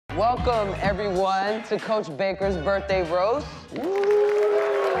Welcome, everyone, to Coach Baker's birthday roast. You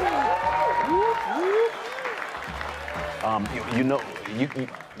can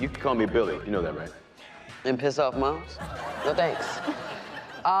call me Billy. You know that, right? And piss off moms? No thanks.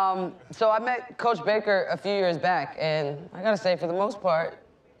 So I met Coach Baker a few years back, and I gotta say, for the most part,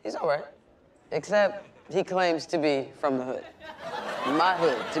 he's all right. Except he claims to be from the hood. My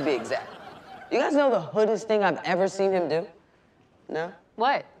hood, to be exact. You guys know the hoodest thing I've ever seen him do? No?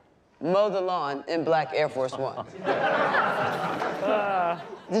 What? Mow the lawn in black Air Force One.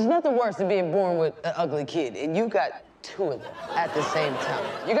 There's nothing worse than being born with an ugly kid, and you got two of them at the same time.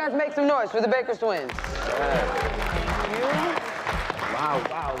 You guys make some noise for the Baker twins.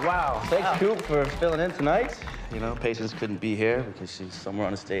 Wow. Thanks, Coop, for filling in tonight. You know, Patience couldn't be here because she's somewhere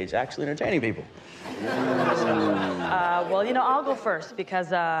on the stage actually entertaining people. Well, I'll go first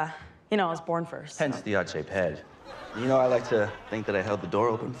because, I was born first. Hence the odd-shaped head. I like to think that I held the door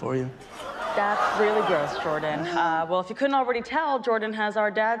open for you. That's really gross, Jordan. Well, if you couldn't already tell, Jordan has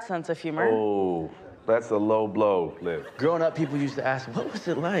our dad's sense of humor. Oh, that's a low blow, Liv. Growing up, people used to ask, what was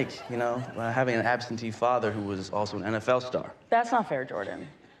it like, having an absentee father who was also an NFL star? That's not fair, Jordan.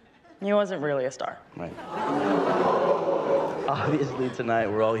 He wasn't really a star. Right. Obviously, tonight,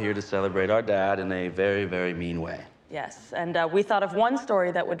 we're all here to celebrate our dad in a very, very mean way. Yes, and we thought of one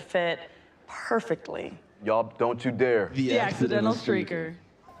story that would fit perfectly. Y'all, don't you dare. The accidental streaker.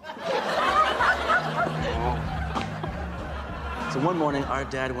 So one morning, our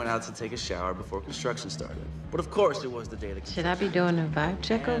dad went out to take a shower before construction started. But of course, it was the day that... Should I be doing a vibe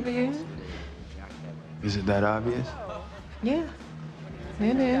check over here? Is it that obvious? Yeah,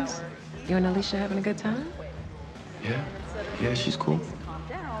 it is. You and Alicia having a good time? Yeah, she's cool.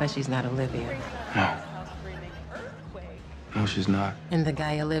 But she's not Olivia. No, she's not. And the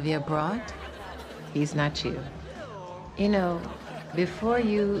guy Olivia brought, he's not you. Before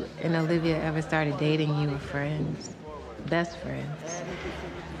you and Olivia ever started dating, you were friends. Best friends.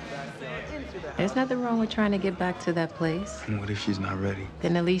 There's nothing wrong with trying to get back to that place. And what if she's not ready?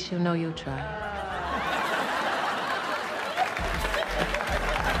 Then at least you'll know you'll try.